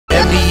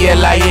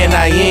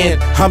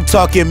Melinin. I'm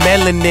talking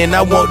melanin.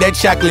 I want that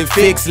chocolate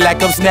fix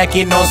like I'm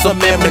snacking on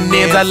some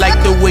M&Ms. I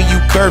like the way you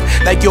curve,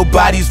 like your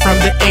body's from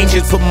the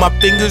ancients. Put my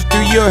fingers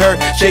through your hair,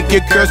 shake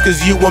your curves,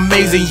 cause you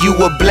amazing, you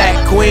a black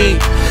queen.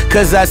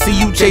 Cause I see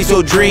you chase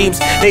your dreams.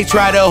 They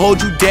try to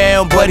hold you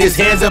down, but his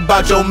hands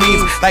about your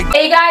means. Like,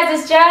 hey guys,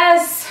 it's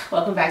Jess.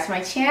 Welcome back to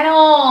my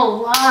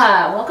channel.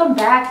 Welcome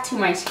back to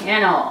my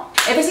channel.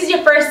 If this is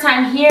your first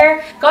time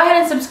here, go ahead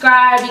and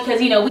subscribe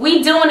because, you know,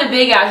 we doing it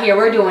big out here.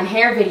 We're doing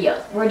hair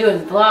videos. We're doing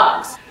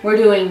vlogs. We're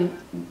doing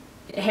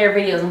hair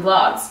videos and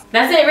vlogs.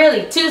 That's it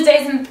really.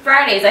 Tuesdays and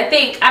Fridays, I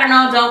think. I don't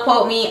know. Don't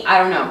quote me. I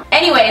don't know.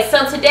 Anyway,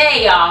 so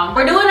today, y'all,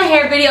 we're doing a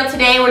hair video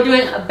today. We're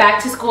doing a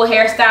back to school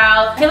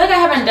hairstyle. I feel like I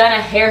haven't done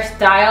a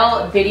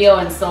hairstyle video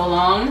in so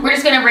long. We're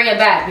just going to bring it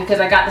back because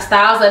I got the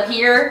styles up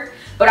here.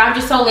 But I'm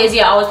just so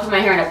lazy, I always put my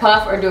hair in a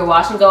puff or do a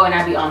wash and go and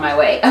I'd be on my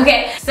way.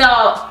 Okay,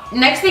 so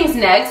next thing's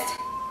next.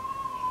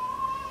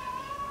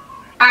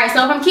 Alright,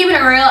 so if I'm keeping it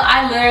real,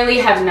 I literally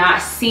have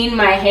not seen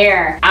my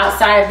hair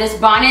outside of this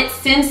bonnet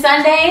since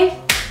Sunday.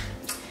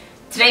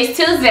 Today's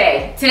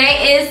Tuesday.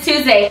 Today is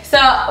Tuesday. So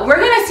we're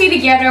gonna see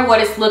together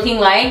what it's looking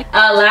like.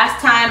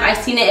 Last time I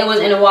seen it, it was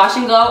in a wash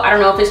and go. I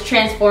don't know if it's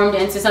transformed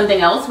into something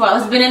else while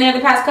it's been in there the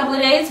past couple of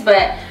days,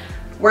 but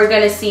we're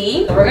gonna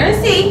see. We're gonna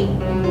see.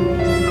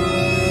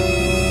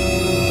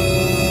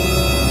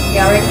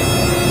 Y'all ready?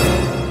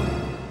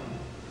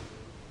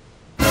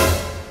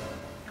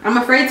 I'm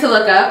afraid to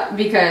look up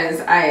because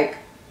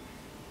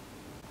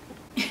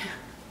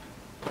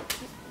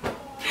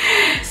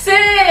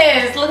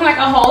sis, looking like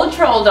a whole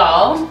troll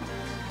doll.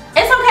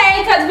 It's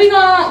okay because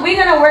we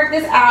gonna work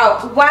this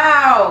out.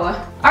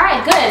 Wow. All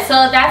right, good.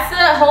 So that's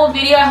the whole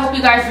video. I hope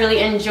you guys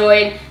really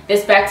enjoyed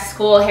this back to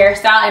school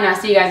hairstyle, and I'll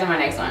see you guys in my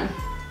next one.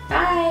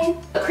 Bye.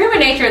 Cream of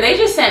Nature, they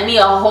just sent me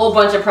a whole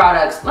bunch of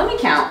products. Let me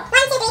count. 1,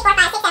 2, 3, 4,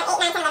 5, 6, 7,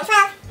 8, 9, 10, 11,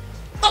 12,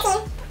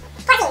 13,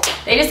 14.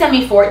 They just sent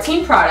me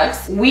 14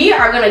 products. We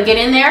are gonna get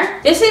in there.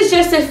 This is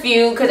just a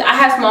few, because I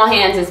have small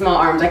hands and small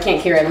arms. I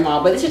can't carry them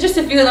all, but this is just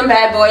a few of them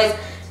bad boys.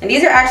 And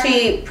these are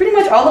actually pretty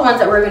much all the ones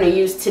that we're gonna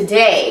use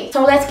today.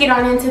 So let's get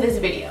on into this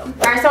video.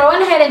 All right, so I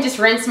went ahead and just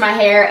rinsed my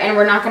hair, and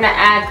we're not gonna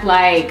act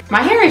like,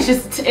 my hair is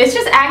it's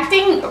just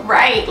acting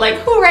right. Like,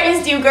 who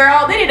raised you,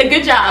 girl? They did a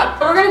good job.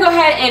 But we're gonna go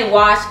ahead and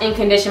wash and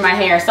condition my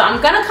hair. So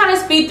I'm gonna kind of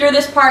speed through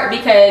this part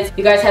because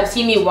you guys have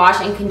seen me wash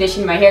and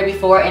condition my hair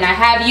before, and I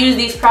have used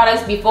these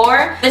products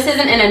before. This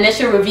isn't an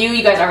initial review.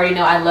 You guys already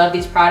know I love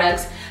these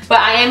products. But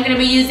I am gonna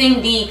be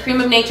using the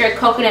Cream of Nature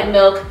Coconut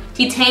Milk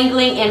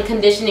Detangling and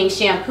Conditioning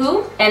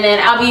Shampoo. And then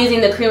I'll be using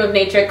the Cream of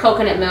Nature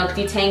Coconut Milk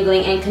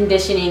Detangling and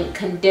Conditioning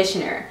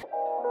Conditioner.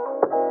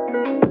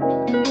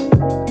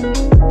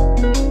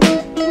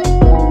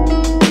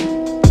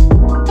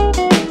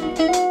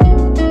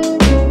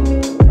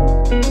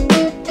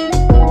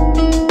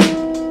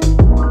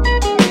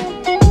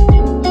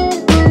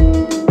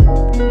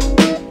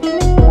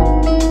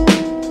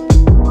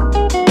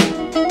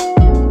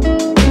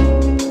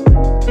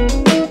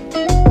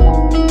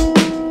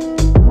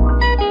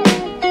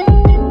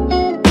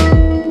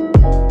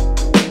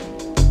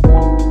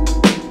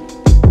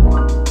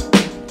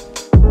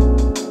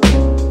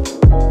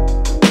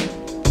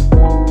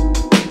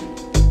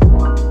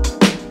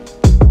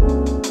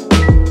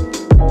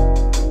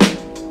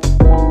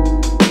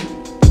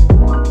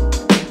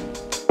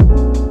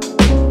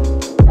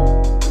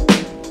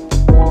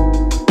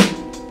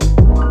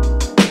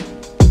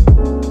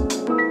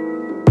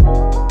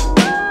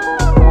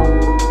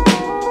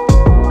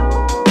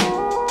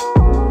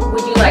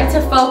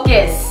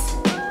 Focus.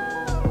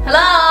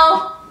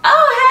 Hello?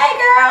 Oh, hey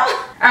girl.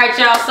 All right,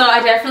 y'all, so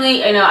I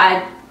definitely,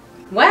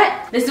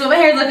 this is what my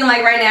hair is looking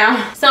like right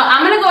now. So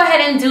I'm gonna go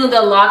ahead and do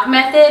the lock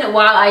method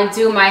while I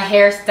do my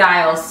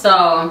hairstyle.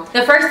 So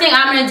the first thing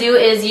I'm gonna do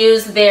is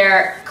use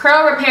their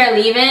Curl Repair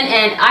Leave-In,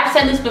 and I've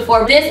said this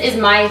before, this is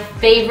my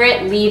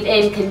favorite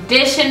leave-in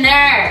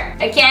conditioner.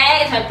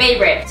 Okay, it's my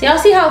favorite. So y'all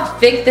see how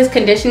thick this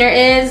conditioner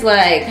is?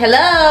 Like,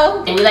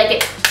 hello? And we like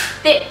it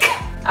thick.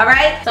 All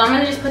right, so I'm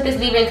gonna just put this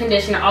leave-in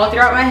conditioner all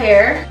throughout my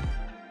hair.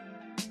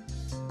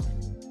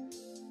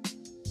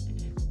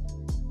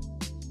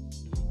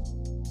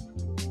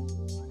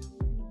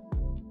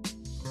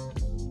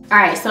 All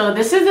right, so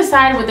this is the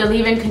side with the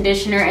leave-in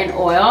conditioner and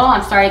oil.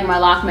 I'm starting my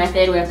lock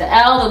method. We have the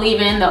L, the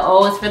leave-in, the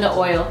O is for the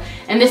oil.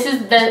 And this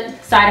is the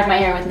side of my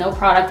hair with no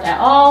product at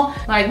all.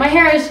 Like, my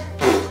hair is,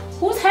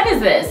 whose head is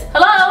this?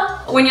 Hello?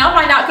 When y'all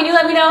find out, can you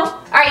let me know?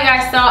 All right, you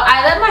guys, so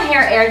I let my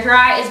hair air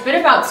dry. It's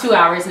been about 2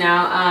 hours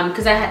now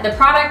because I had the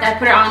product, I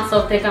put it on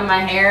so thick on my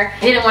hair.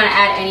 I didn't want to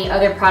add any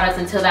other products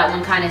until that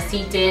one kind of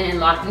seeped in and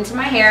locked into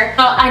my hair.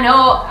 So I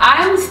know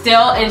I'm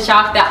still in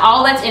shock that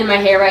all that's in my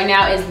hair right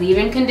now is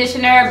leave-in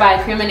conditioner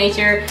by Cream of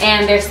Nature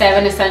and their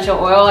 7 essential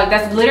oil. Like,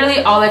 that's literally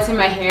all that's in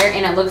my hair,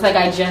 and it looks like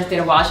I just did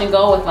a wash and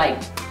go with like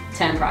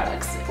 10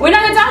 products. We're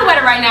not gonna talk about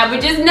it right now,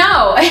 but just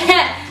know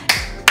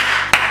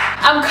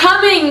I'm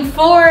coming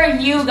for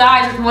you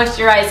guys with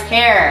moisturized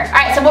hair. All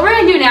right, so what we're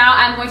gonna do now,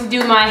 I'm going to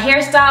do my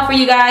hairstyle for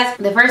you guys.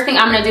 The first thing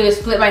I'm gonna do is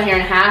split my hair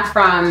in half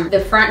from the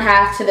front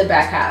half to the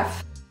back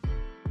half.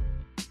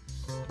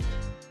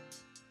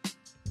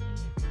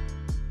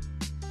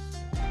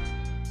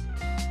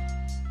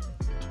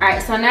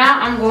 Alright, so now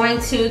I'm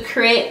going to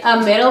create a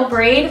middle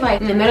braid,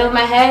 like in the middle of my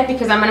head,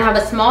 because I'm gonna have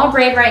a small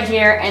braid right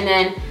here and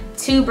then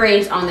 2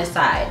 braids on the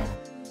side.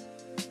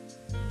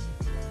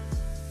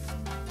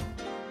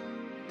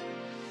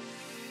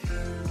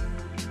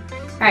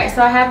 Alright,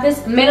 so I have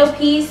this middle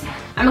piece.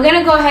 I'm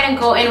gonna go ahead and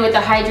go in with the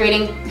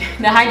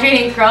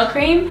hydrating curl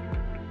cream.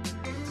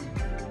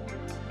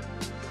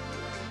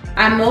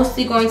 I'm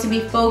mostly going to be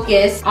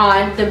focused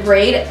on the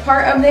braid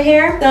part of the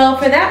hair. So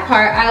for that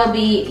part, I'll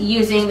be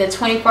using the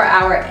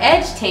 24-hour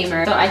edge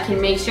tamer so I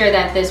can make sure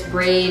that this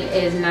braid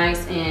is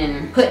nice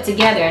and put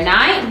together. Now,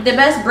 I ain't the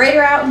best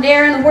braider out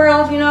there in the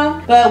world, you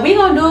know, but we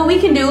gonna do what we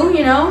can do,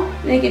 you know,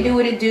 make it do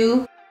what it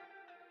do.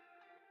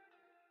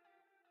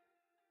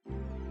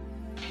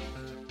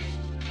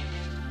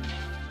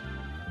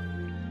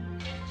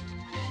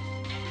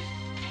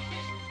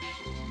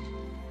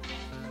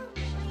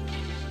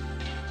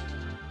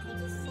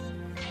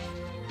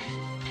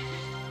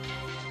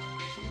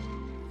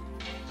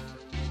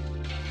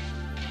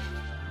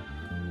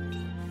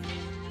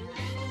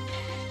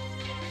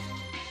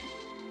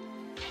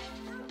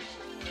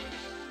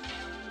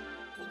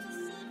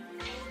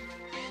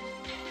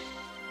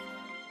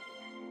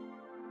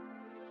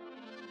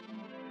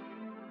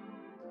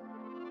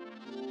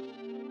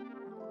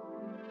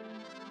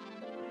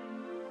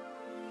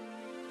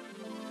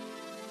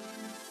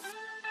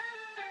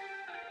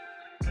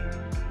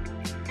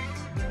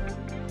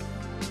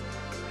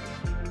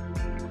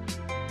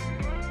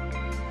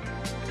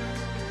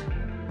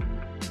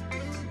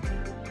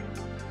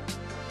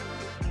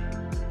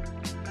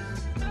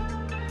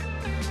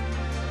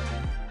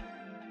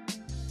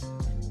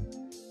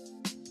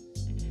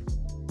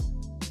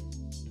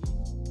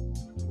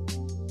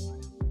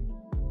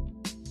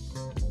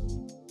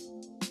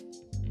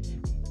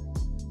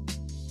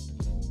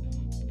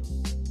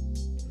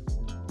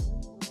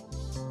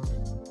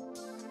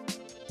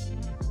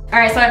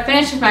 Alright, so I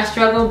finished with my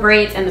struggle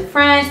braids in the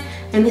front,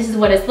 and this is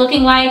what it's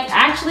looking like.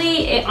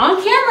 Actually,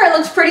 on camera it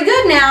looks pretty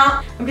good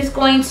now. I'm just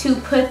going to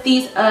put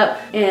these up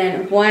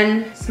in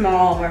one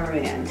small rubber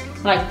band,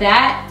 like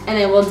that, and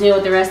then we'll deal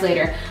with the rest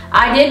later.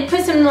 I did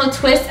put some little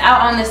twists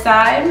out on the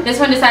side. This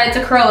one decided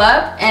to curl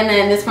up, and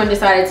then this one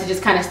decided to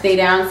just kind of stay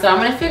down. So I'm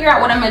gonna figure out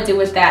what I'm gonna do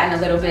with that in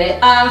a little bit.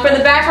 For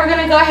the back, we're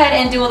gonna go ahead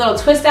and do a little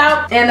twist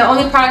out. And the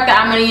only product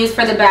that I'm gonna use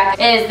for the back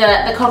is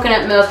the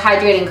coconut milk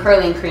hydrating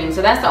curling cream.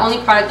 So that's the only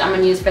product I'm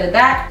gonna use for the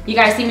back. You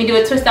guys see me do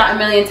a twist out a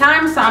million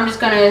times, so I'm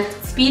just gonna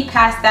speed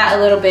past that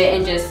a little bit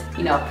and just,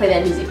 you know, play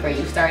that music for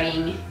you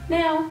starting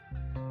now.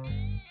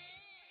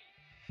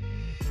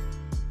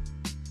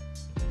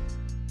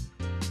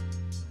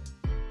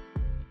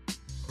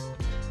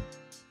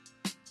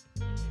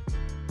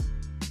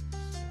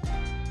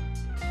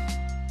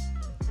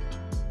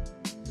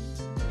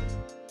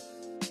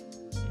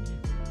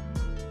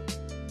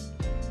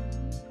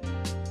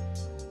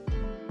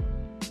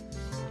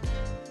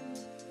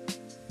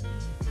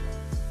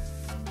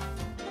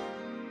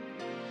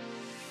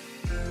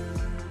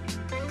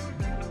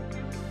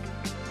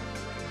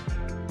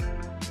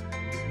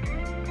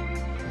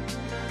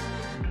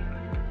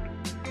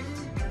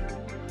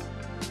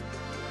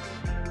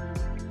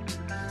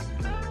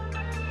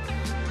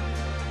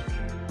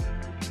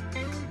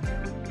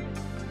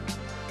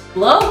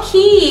 Low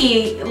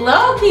key,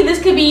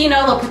 this could be, you know,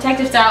 a little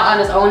protective style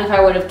on its own if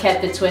I would have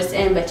kept the twist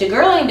in, but your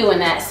girl ain't doing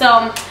that.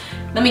 So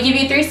let me give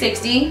you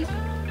 360.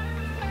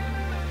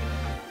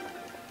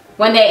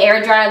 When they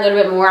air dry a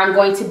little bit more, I'm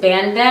going to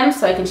band them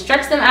so I can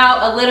stretch them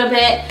out a little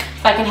bit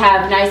so I can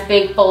have nice,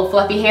 big, full,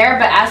 fluffy hair.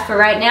 But as for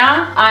right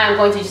now, I'm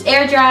going to just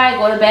air dry,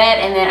 go to bed,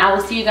 and then I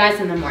will see you guys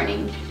in the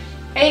morning.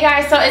 Hey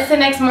guys, so it's the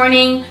next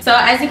morning. So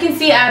as you can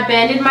see, I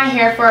banded my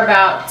hair for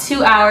about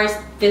 2 hours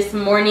this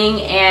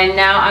morning, and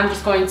now I'm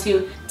just going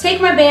to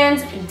take my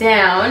bands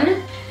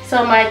down.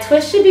 So my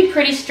twist should be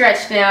pretty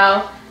stretched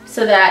now,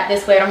 so that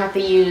this way I don't have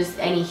to use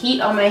any heat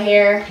on my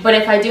hair. But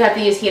if I do have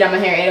to use heat on my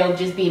hair, it'll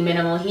just be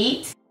minimal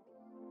heat.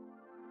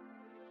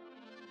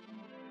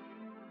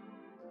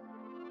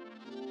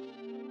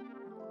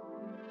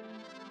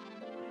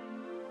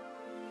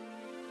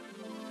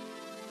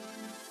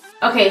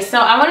 Okay, so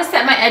I want to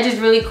set my edges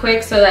really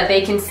quick so that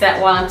they can set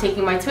while I'm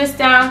taking my twist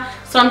down.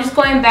 So I'm just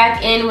going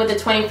back in with the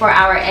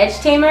 24-hour edge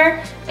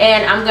tamer,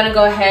 and I'm going to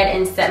go ahead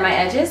and set my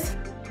edges.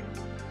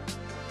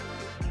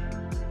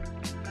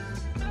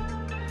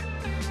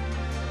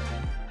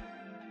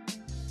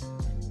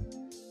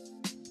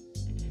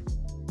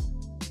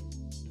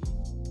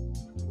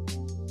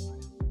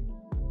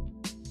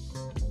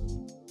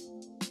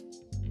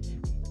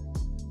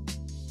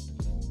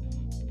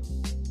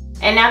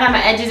 And now that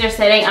my edges are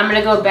setting, I'm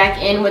gonna go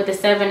back in with the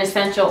 7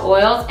 essential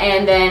oils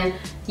and then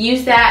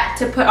use that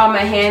to put on my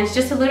hands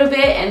just a little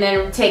bit and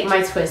then take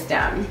my twist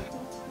down.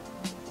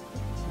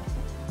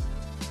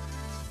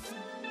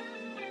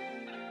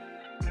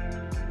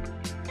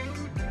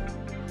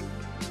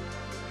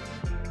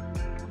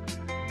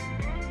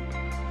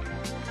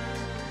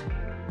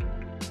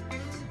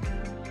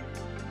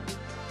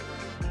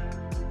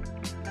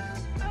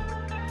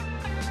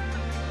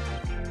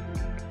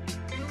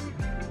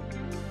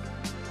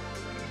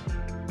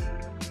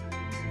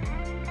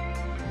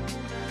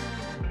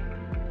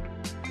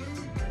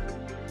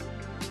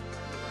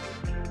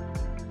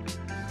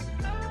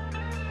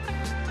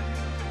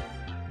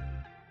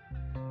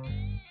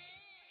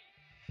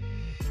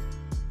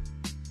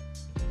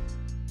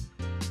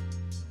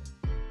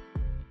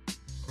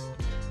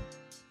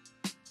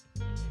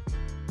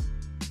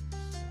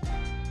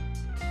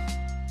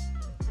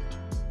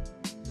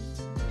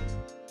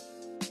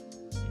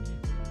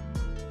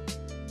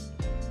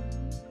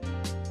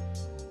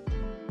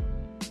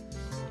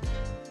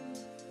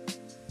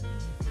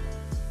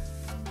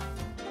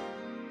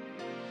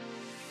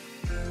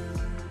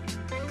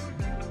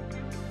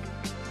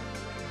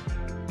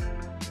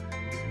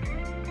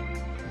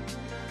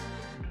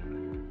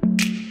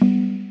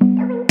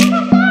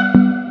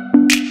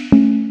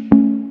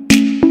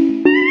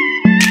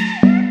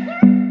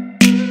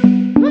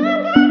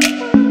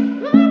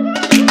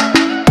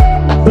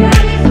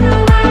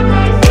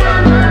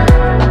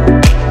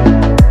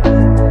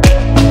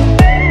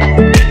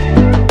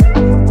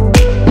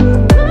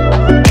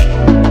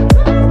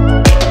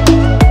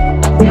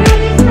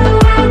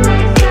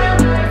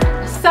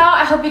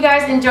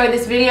 Enjoyed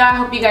this video. I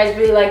hope you guys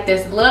really like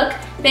this look.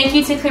 Thank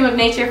you to Cream of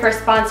Nature for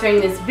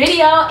sponsoring this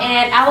video,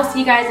 and I will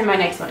see you guys in my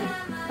next one.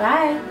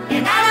 Bye.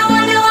 And I don't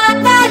wonder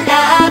what my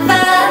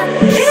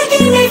lover, you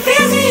give me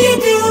feels when you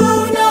do.